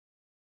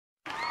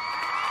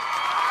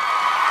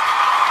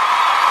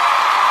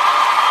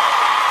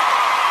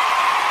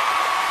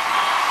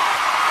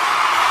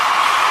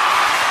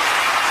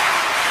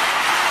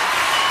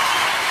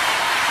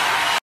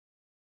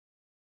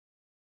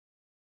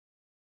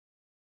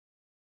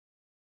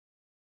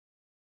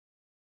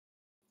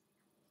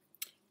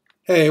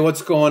Hey,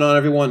 what's going on,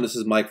 everyone? This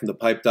is Mike from the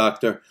Pipe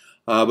Doctor.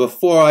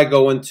 Before I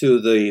go into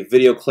the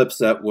video clips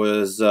that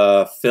was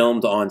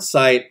filmed on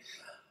site,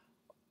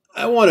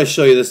 I want to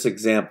show you this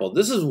example.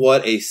 This is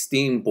what a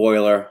steam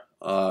boiler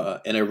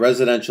in a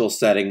residential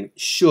setting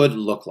should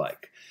look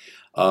like.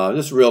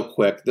 Just real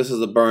quick, this is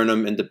the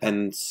Burnham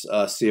Independence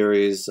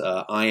Series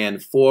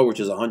IN4, which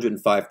is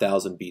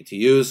 105,000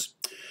 BTUs.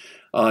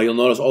 You'll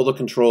notice all the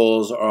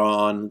controls are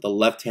on the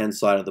left-hand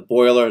side of the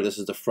boiler. This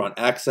is the front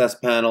access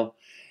panel.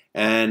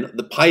 And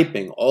the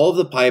piping, all of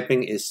the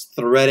piping is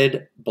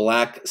threaded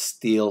black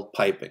steel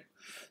piping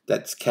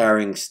that's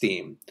carrying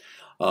steam.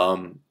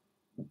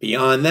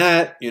 Beyond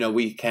that,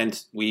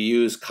 we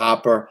use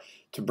copper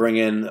to bring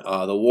in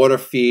the water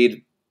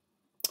feed,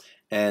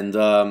 and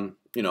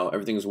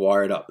everything's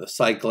wired up. The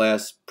sight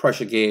glass,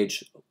 pressure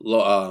gauge,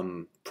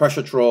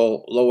 pressure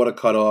troll, low water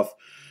cutoff.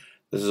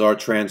 This is our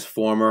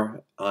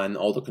transformer, and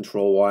all the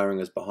control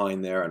wiring is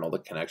behind there, and all the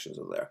connections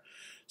are there.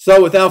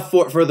 So without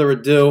further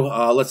ado,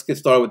 let's get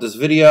started with this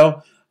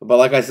video. But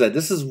like I said,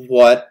 this is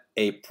what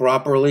a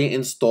properly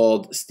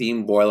installed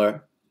steam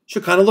boiler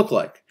should kind of look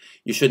like.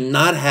 You should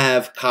not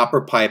have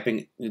copper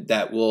piping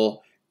that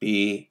will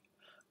be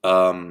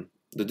the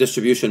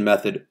distribution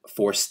method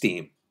for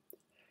steam.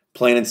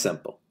 Plain and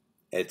simple.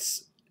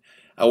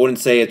 I wouldn't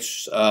say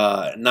it's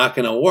not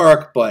going to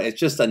work, but it's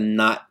just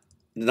not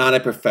a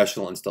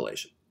professional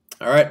installation.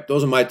 All right,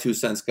 those are my 2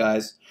 cents,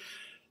 guys.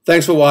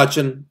 Thanks for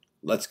watching.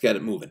 Let's get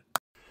it moving.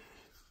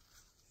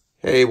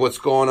 Hey, what's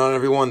going on,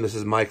 everyone? This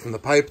is Mike from the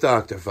Pipe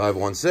Doctor,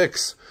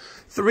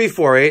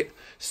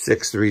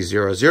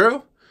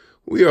 516-348-6300.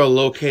 We are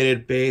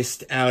located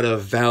based out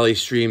of Valley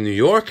Stream, New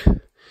York.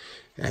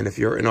 And if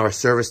you're in our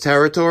service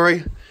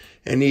territory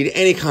and need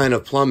any kind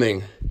of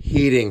plumbing,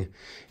 heating,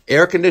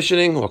 air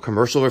conditioning, or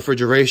commercial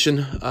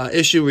refrigeration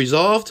issue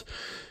resolved,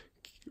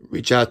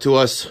 reach out to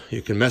us.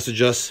 You can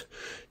message us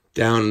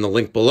down in the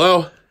link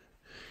below.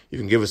 You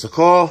can give us a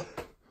call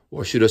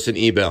or shoot us an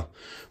email.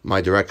 My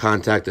direct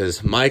contact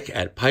is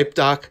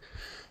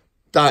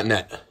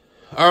mike@pipedoc.net.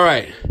 All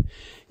right.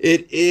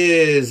 It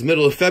is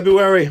middle of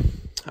February.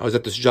 I was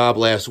at this job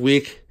last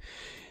week.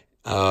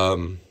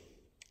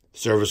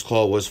 Service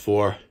call was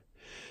for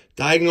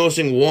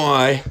diagnosing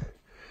why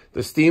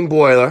the steam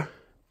boiler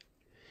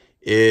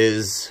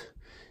is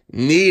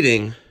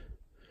needing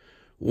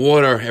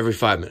water every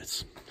 5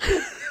 minutes.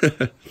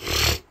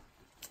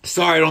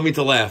 Sorry, I don't mean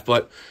to laugh,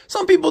 but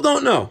some people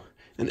don't know.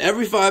 And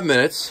every 5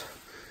 minutes,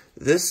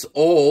 this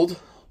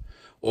old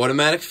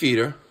automatic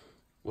feeder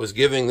was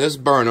giving this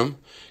Burnham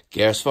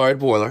gas-fired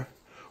boiler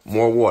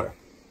more water.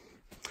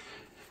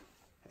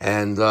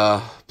 And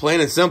plain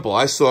and simple,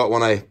 I saw it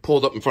when I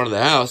pulled up in front of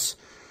the house.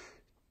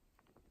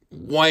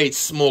 White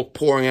smoke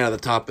pouring out of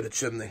the top of the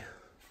chimney.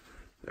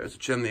 There's a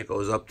chimney that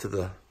goes up to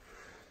the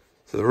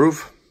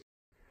roof.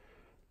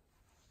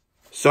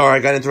 Sorry,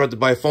 I got interrupted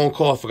by a phone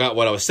call. I forgot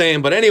what I was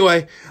saying. But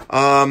anyway,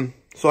 so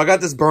I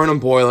got this Burnham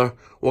boiler.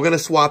 We're going to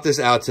swap this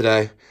out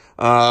today.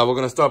 We're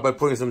going to start by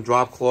putting some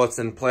drop cloths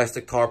and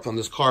plastic tarps on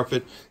this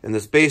carpet in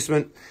this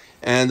basement.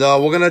 And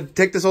we're going to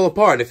take this all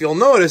apart. If you'll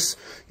notice,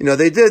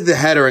 they did the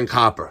header in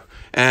copper.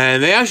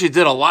 And they actually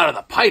did a lot of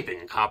the piping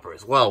in copper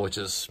as well, which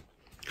is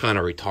kind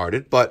of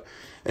retarded. But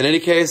in any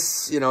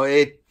case,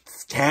 it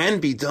can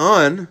be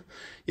done.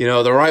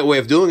 The right way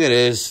of doing it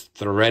is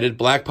threaded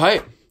black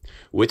pipe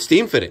with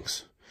steam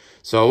fittings.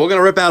 So we're going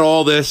to rip out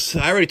all this.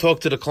 I already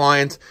talked to the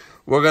client.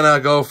 We're going to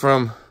go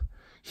from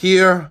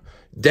here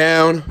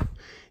down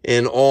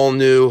in all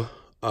new,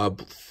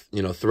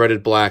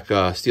 threaded black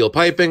steel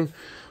piping.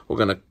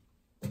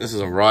 This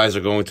is a riser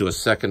going to a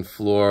second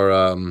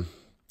floor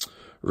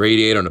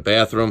radiator in a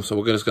bathroom. So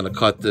we're just going to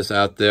cut this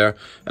out there,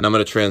 and I'm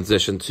going to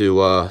transition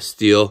to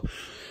steel.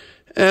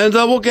 And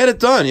we'll get it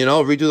done,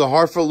 redo the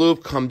Hartford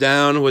loop, come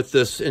down with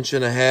this 1.5 inch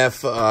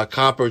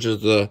copper, which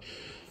is the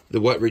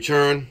wet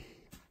return.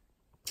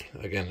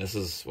 Again, this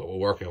is what we're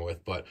working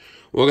with, but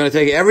we're going to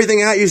take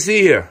everything out you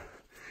see here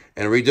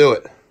and redo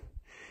it.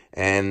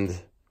 And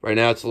right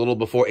now it's a little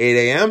before 8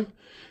 a.m.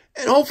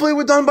 and hopefully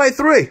we're done by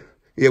 3.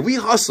 Yeah, we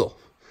hustle.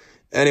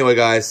 Anyway,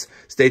 guys,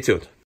 stay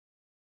tuned.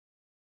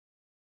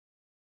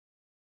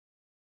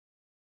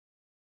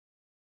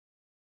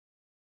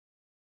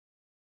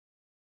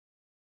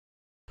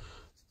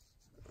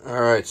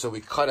 All right, so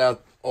we cut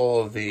out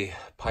all of the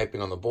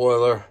piping on the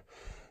boiler,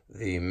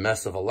 the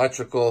mess of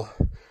electrical,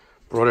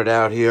 brought it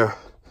out here,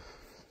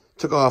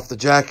 took off the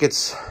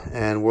jackets,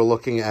 and we're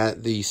looking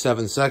at the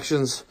 7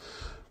 sections.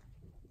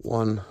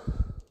 1,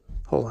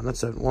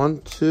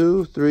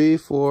 2, 3,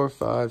 4,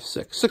 5,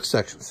 6. 6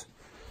 sections.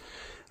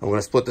 I'm going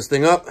to split this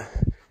thing up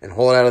and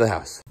haul it out of the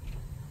house.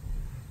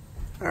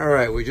 All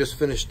right, we just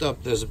finished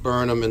up this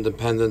Burnham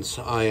Independence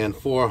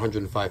IN4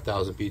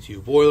 105,000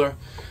 BTU boiler.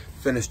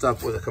 Finished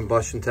up with a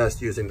combustion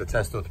test using the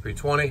Testo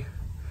 320.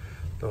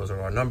 Those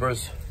are our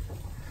numbers.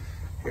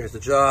 Here's the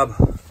job.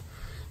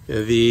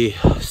 The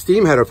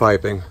steam header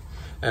piping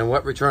and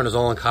wet return is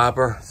all in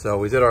copper, so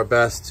we did our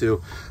best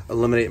to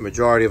eliminate the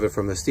majority of it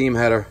from the steam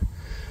header,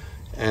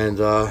 and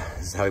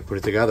this is how we put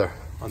it together.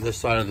 On this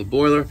side of the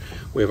boiler,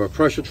 we have our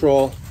pressure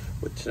troll,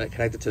 which is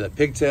connected to the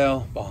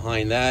pigtail.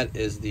 Behind that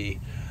is the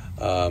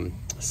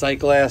sight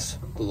glass,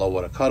 the low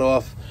water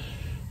cutoff,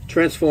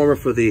 transformer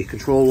for the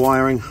control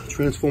wiring,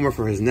 transformer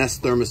for his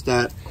Nest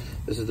thermostat.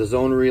 This is the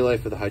zone relay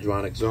for the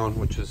hydronic zone,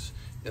 which is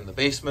in the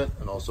basement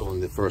and also on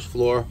the first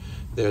floor.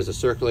 There's a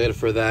circulator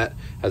for that,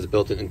 has a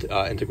built-in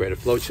integrated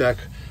flow check.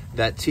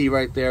 That T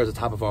right there is the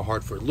top of our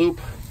Hartford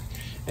loop.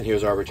 And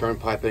here's our return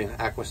piping,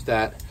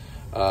 aquastat,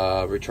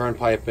 return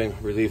piping,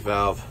 relief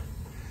valve,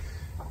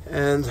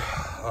 and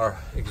our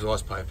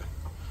exhaust piping.